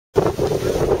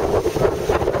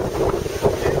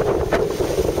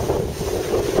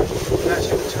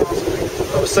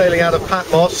sailing out of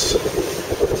Patmos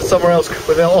to somewhere else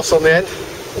with an os on the end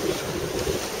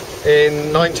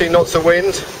in 19 knots of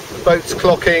wind. The boat's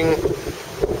clocking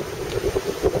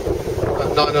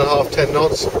about 9.5, 10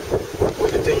 knots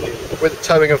with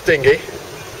towing of dinghy.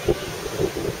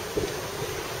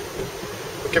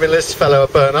 We're giving this fellow a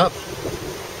burn up,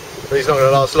 but he's not going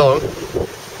to last long.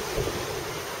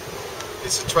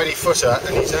 It's a 20-footer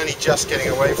and he's only just getting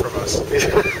away from us. What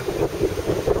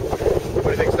do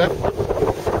you think, Steph?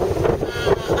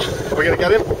 Are we going to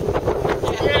get him?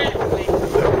 Yeah.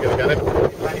 We're going to get him.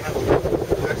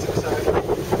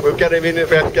 We'll get him in if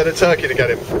we have to get a turkey to get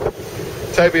him.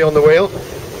 Toby on the wheel.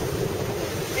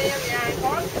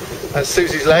 And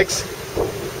Susie's legs.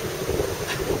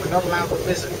 We're not allowed the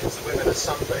mizzen because the women are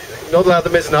sunbathing. Not allowed the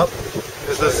mizzen up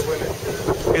because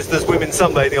there's women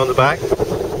sunbathing on the back.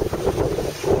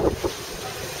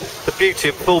 The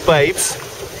beautiful babes.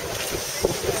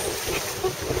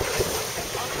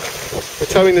 We're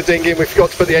towing the dinghy and we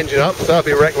forgot to put the engine up, so that'll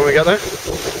be wrecked when we get there.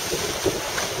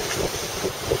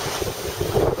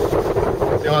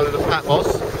 The island of Patmos.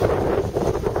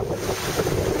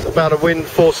 It's about a wind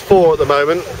force 4 at the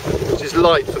moment, which is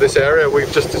light for this area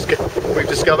we've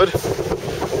discovered.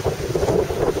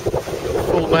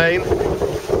 Full main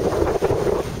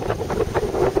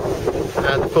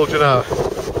and full genoa.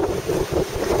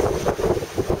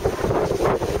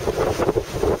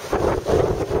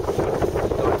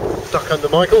 Stuck under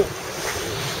Michael.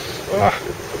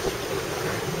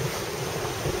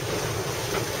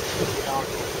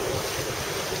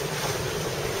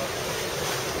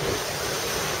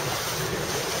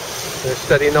 They're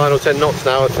steady 9 or 10 knots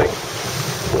now, I think.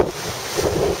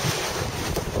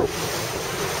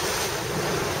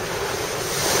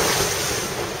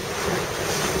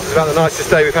 It's about the nicest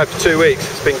day we've had for 2 weeks.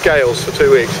 It's been gales for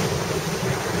 2 weeks.